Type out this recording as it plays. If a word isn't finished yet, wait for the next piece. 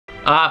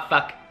Ah,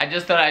 fuck. I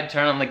just thought I'd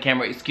turn on the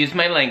camera. Excuse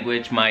my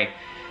language. My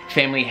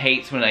family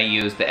hates when I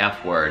use the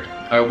F word.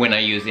 Or when I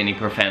use any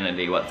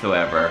profanity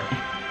whatsoever.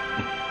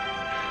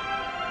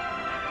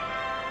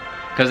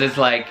 Because it's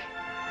like,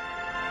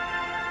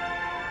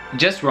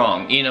 just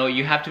wrong. You know,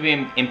 you have to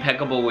be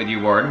impeccable with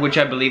your word, which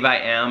I believe I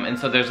am. And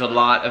so there's a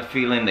lot of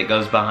feeling that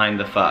goes behind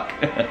the fuck.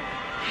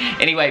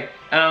 Anyway,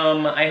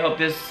 I hope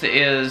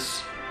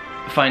this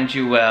finds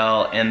you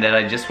well, and that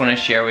I just want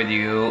to share with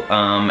you,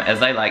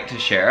 as I like to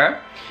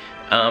share.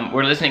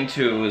 We're listening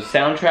to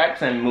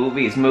soundtracks and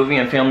movies, movie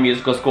and film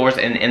musical scores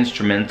and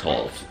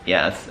instrumentals,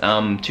 yes,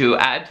 to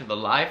add to the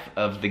life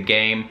of the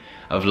game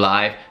of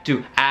life,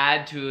 to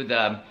add to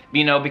the,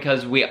 you know,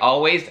 because we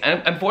always,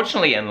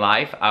 unfortunately in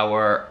life,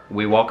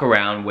 we walk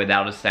around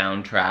without a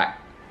soundtrack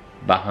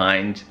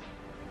behind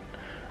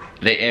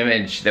the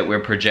image that we're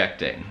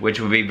projecting, which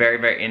would be very,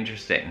 very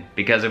interesting,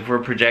 because if we're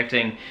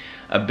projecting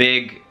a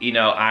big, you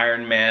know,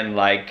 Iron Man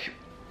like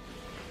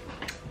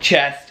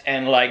chest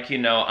and like, you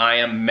know, I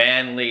am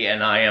manly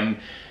and I am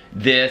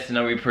this, and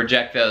then we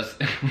project those.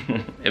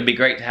 It'd be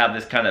great to have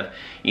this kind of,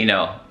 you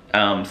know,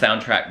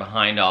 soundtrack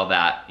behind all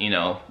that, you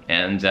know,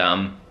 and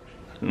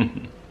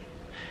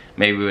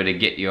maybe we would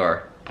get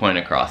your point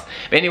across.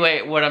 But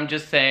anyway, what I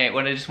just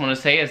want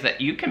to say is that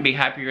you can be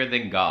happier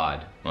than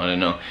God. I don't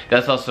know.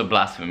 That's also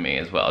blasphemy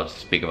as well, to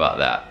speak about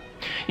that.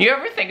 You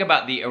ever think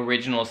about the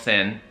original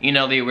sin? You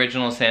know, the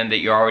original sin that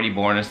you're already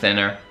born a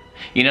sinner?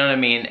 You know what I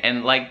mean?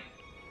 And like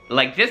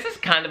this is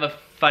kind of a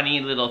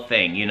funny little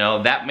thing, you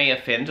know, that may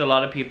offend a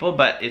lot of people,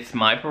 but it's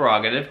my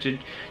prerogative to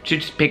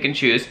just pick and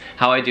choose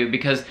how I do,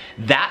 because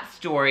that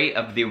story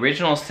of the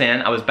original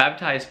sin, I was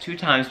baptized 2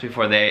 times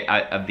before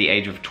of the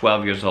age of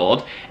 12 years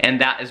old,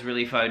 and that is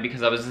really funny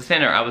because I was a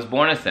sinner. I was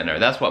born a sinner.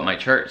 That's what my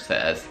church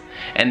says,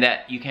 and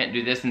that you can't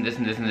do this and this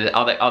and this and this,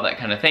 all that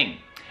kind of thing.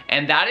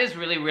 And that is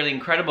really, really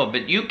incredible.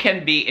 But you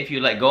can be, if you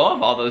let go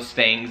of all those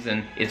things,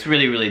 and it's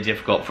really, really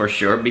difficult for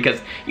sure, because,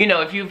 you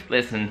know, if you've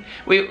listened,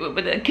 with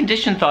the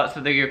conditioned thoughts,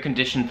 so they're your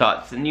conditioned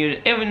thoughts, and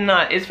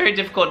it's very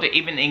difficult to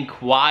even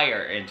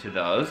inquire into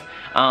those.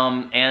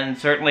 And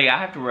certainly I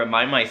have to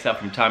remind myself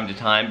from time to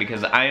time,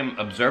 because I am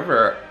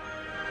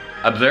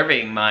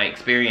observing my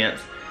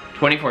experience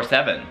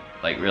 24/7.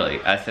 Like,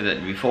 really, I said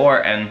it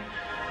before, and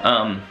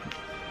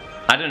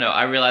I don't know,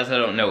 I realize I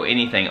don't know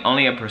anything,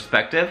 only a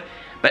perspective.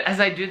 But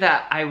as I do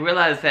that, I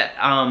realize that,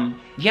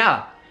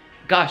 yeah,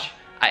 gosh,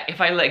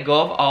 if I let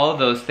go of all of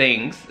those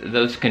things,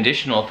 those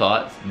conditional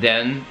thoughts,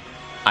 then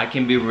I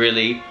can be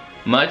really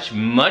much,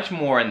 much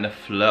more in the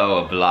flow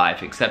of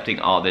life, accepting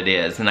all that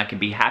is. And I can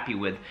be happy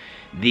with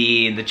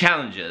the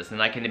challenges,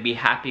 and I can be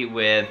happy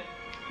with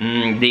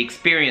the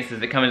experiences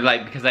that come into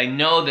life, because I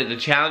know that the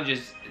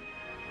challenges,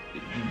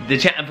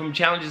 from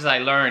challenges I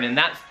learn, and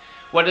that's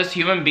what us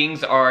human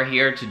beings are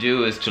here to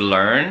do, is to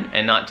learn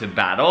and not to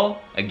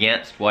battle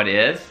against what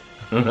is.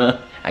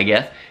 I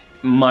guess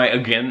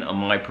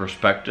my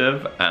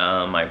perspective,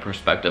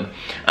 that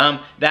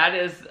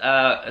is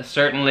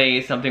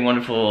certainly something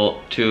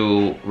wonderful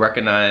to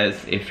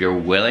recognize if you're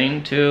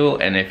willing to,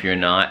 and if you're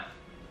not.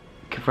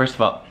 First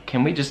of all,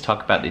 can we just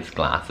talk about these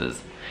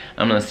glasses?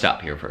 I'm gonna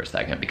stop here for a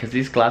second, because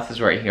these glasses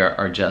right here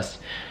are just,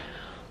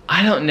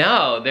 I don't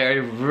know,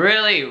 they're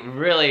really,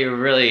 really,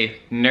 really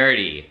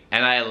nerdy,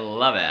 and I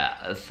love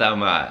it so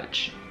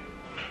much.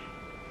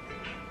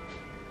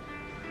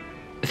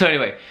 So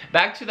anyway,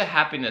 back to the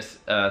happiness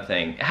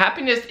thing.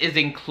 Happiness is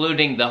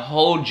including the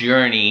whole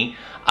journey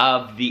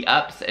of the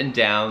ups and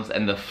downs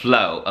and the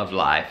flow of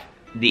life.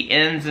 The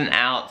ins and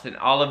outs and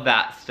all of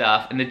that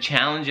stuff, and the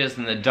challenges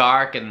and the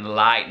dark and the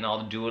light and all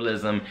the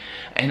dualism,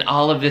 and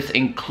all of this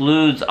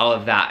includes all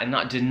of that, and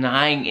not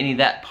denying any of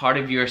that part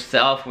of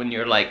yourself when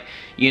you're like,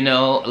 you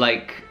know,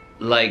 like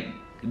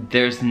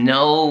there's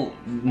no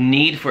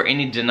need for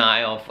any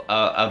denial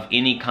of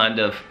any kind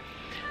of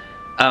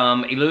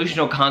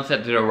illusional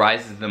concept that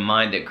arises in the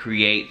mind that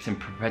creates and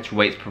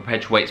perpetuates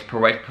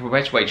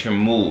your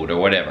mood or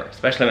whatever,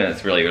 especially when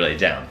it's really, really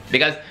down.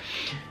 Because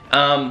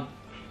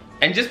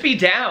and just be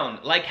down.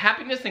 Like,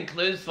 happiness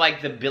includes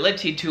like the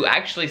ability to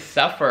actually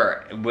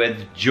suffer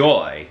with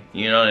joy.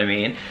 You know what I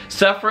mean?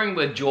 Suffering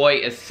with joy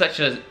is such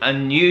an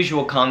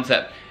unusual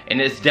concept, and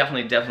it's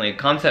definitely a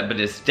concept, but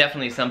it's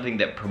definitely something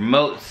that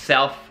promotes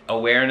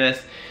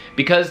self-awareness,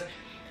 because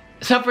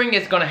suffering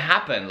is gonna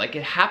happen. Like,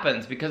 it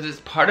happens because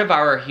it's part of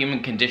our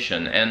human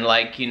condition, and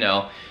like, you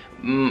know,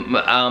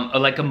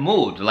 like a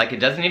mood. Like, it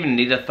doesn't even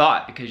need a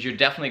thought, because you're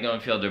definitely gonna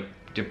feel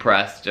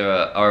depressed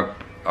or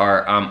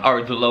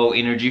the low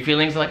energy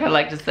feelings, like I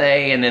like to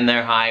say, and then there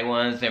are high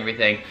ones and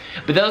everything.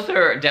 But those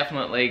are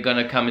definitely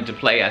gonna come into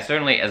play. I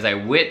certainly, as I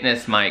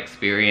witness my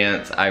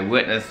experience, I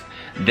witness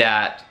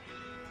that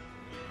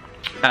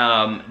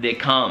it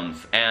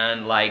comes.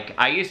 And like,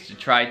 I used to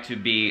try to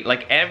be,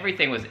 like,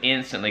 everything was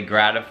instantly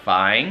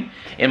gratifying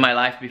in my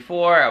life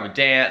before. I would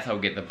dance, I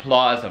would get the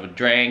applause, I would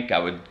drink, I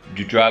would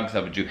do drugs, I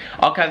would do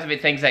all kinds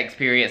of things I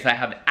experienced. I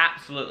have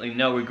absolutely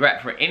no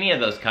regret for any of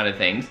those kind of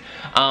things.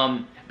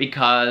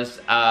 because,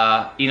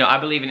 you know, I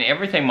believe in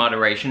everything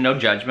moderation, no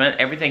judgment.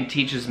 Everything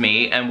teaches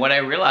me, and what I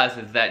realized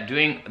is that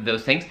doing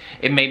those things,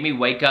 it made me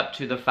wake up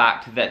to the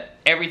fact that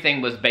everything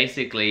was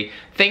basically,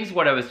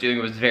 what I was doing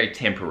was very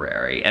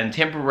temporary. And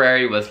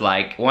temporary was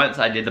like, once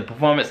I did the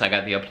performance, I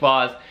got the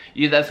applause.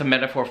 That's a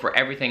metaphor for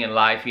everything in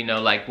life, you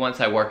know, like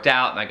once I worked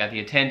out and I got the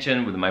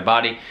attention with my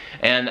body,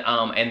 and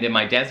then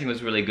my dancing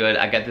was really good,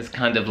 I got this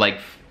kind of like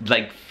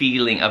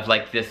feeling of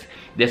like this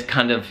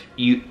kind of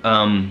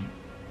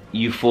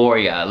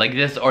euphoria, like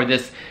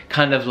this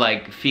kind of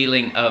like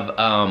feeling of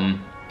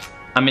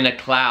I'm in a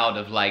cloud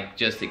of like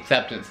just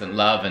acceptance and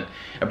love and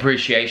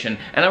appreciation.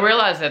 And I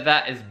realized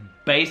that is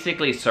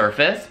basically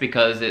surface,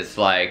 because it's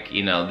like,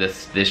 you know,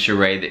 this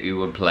charade that you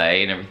would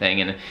play and everything.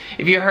 And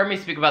if you heard me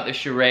speak about the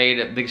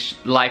charade,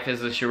 life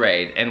is a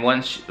charade, and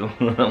once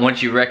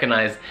you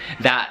recognize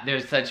that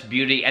there's such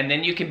beauty, and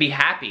then you can be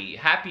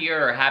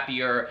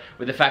happier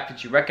with the fact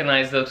that you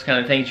recognize those kind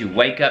of things. You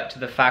wake up to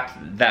the fact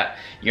that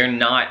you're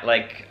not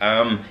like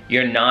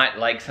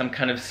some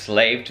kind of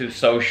slave to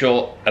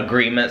social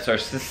agreements or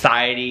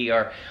society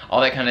or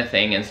all that kind of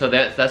thing. And so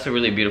that's a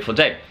really beautiful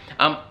day.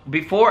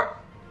 Before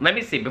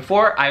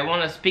I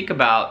want to speak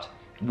about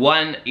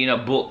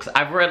books.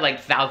 I've read like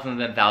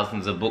thousands and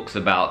thousands of books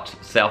about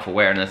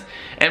self-awareness.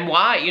 And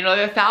why? You know,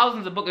 there are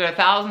thousands of books, there are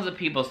thousands of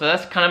people, so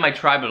that's kind of my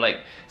tribe of like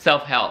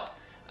self-help.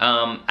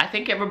 I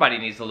think everybody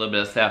needs a little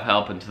bit of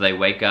self-help until they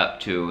wake up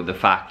to the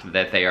fact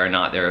that they are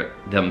not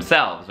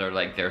themselves, or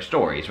like their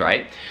stories,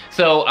 right?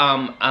 So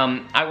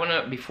I want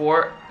to,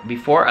 before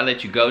I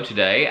let you go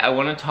today, I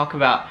want to talk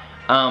about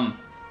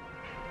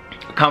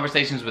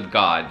Conversations with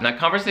God. Now,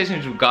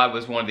 Conversations with God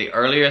was one of the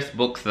earliest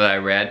books that I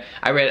read.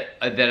 I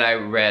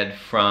read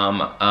from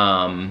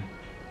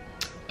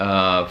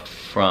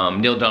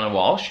Neil Donald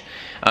Walsh,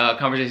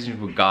 Conversations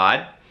with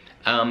God.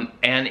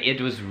 And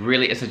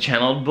it's a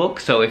channeled book,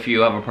 so if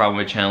you have a problem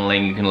with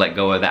channeling, you can let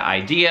go of that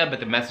idea,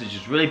 but the message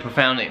is really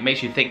profound. It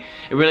makes you think,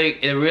 it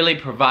really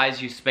provides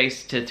you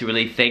space to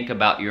really think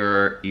about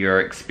your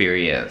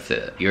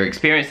experiences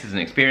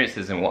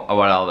and what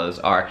all those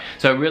are.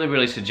 So I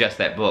really suggest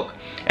that book.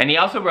 And he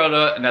also wrote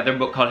another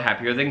book called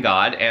Happier Than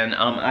God, and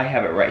I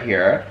have it right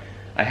here.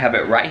 I have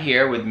it right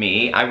here with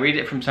me. I read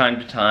it from time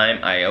to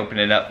time. I open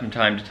it up from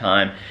time to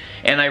time.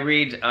 And I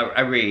read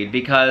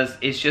because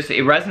it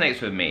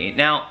resonates with me.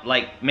 Now,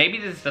 like, maybe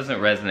this doesn't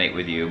resonate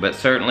with you, but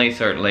certainly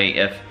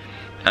if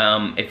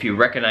you're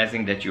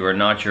recognizing that you are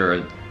not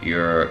your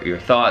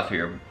thoughts or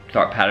your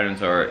thought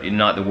patterns, or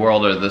not the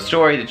world or the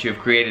story that you've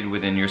created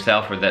within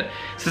yourself, or that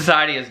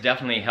society has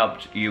definitely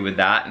helped you with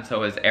that, and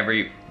so has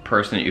every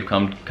person that you've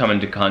come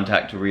into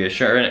contact to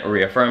reassure it or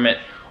reaffirm it,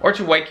 or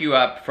to wake you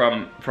up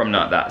from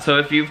not that. So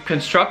if you've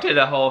constructed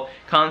a whole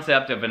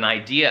concept of an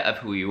idea of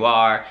who you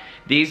are,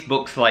 these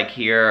books like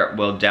here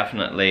will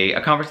definitely,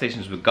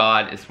 Conversations with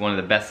God is one of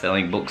the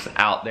best-selling books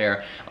out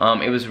there.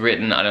 It was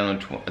written, I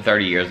don't know,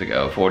 30 years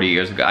ago, 40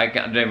 years ago. I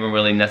don't even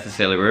really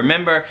necessarily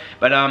remember,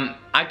 but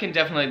I can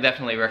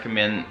definitely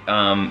recommend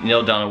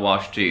Neil Donald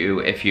Walsh to you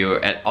if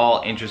you're at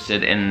all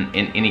interested in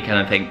any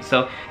kind of thing.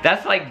 So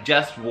that's like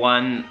just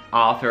one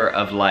author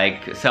of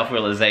like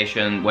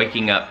self-realization,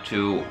 waking up,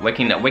 and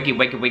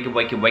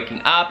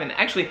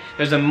actually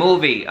there's a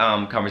movie,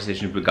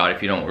 Conversations with God,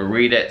 if you don't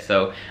read it.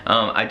 So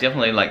I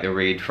definitely like to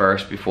read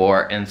first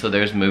before, and so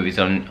there's movies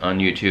on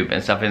YouTube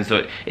and stuff, and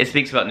so it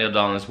speaks about Neil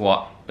Donald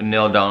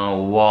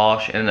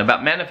Walsh and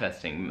about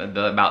manifesting,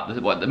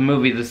 what the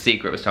movie The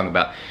Secret was talking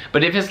about.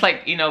 But if it's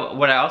like, you know,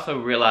 what I also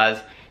realize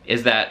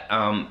is that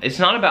it's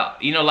not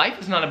about, you know, life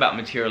is not about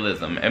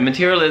materialism, and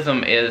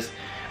materialism is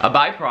a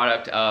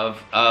byproduct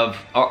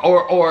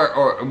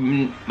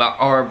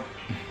or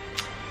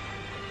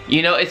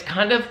you know, it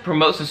kind of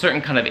promotes a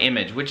certain kind of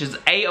image, which is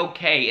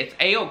a-okay. It's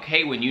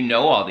a-okay when you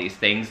know all these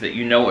things, that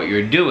you know what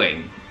you're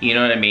doing. You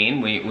know what I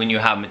mean? When you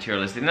have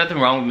materialistic. Nothing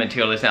wrong with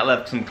materialistic. I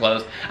love some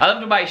clothes. I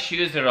love to buy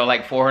shoes that are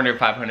like 400,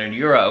 500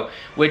 euro,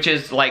 which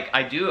is like,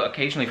 I do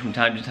occasionally from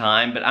time to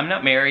time, but I'm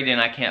not married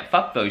and I can't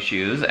fuck those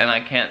shoes, and I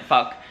can't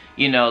fuck,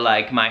 you know,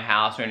 like my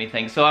house or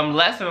anything. So I'm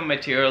less of a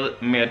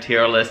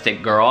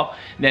materialistic girl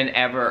than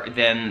ever,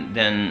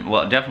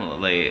 well,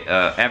 definitely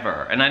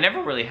ever. And I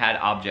never really had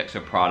objects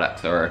or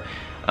products or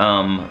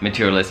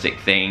materialistic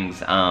things.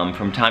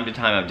 From time to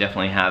time I've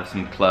definitely have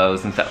some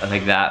clothes and stuff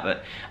like that,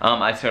 but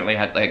I certainly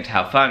like to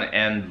have fun,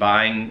 and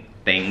buying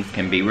things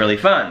can be really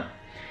fun.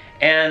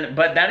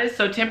 But that is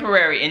so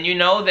temporary, and you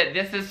know that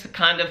this is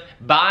kind of,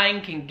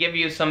 buying can give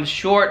you some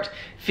short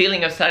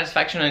feeling of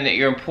satisfaction, and that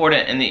you're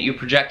important, and that you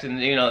project, and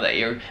you know that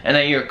and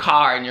then your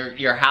car and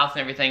your house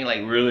and everything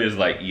like really is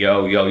like,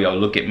 yo,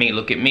 look at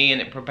me,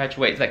 and it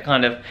perpetuates that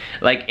kind of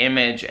like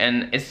image,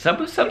 and it's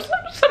sometimes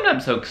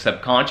so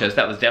subconscious.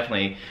 That was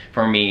definitely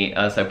for me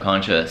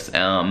subconscious,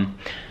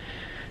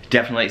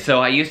 definitely.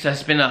 So I used to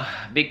spend a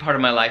big part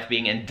of my life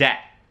being in debt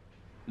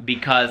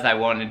because I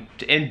wanted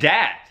to, in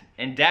debt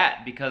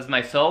because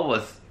my soul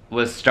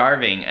was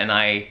starving, and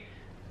I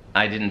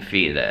didn't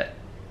feed it.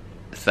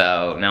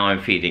 So now I'm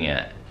feeding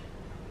it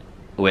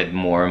with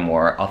more and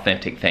more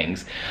authentic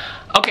things.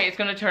 Okay, it's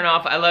gonna turn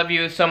off. I love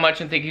you so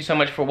much and thank you so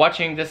much for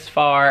watching this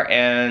far,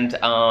 and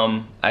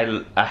I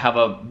have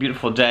a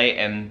beautiful day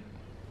and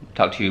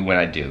talk to you when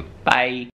I do. Bye.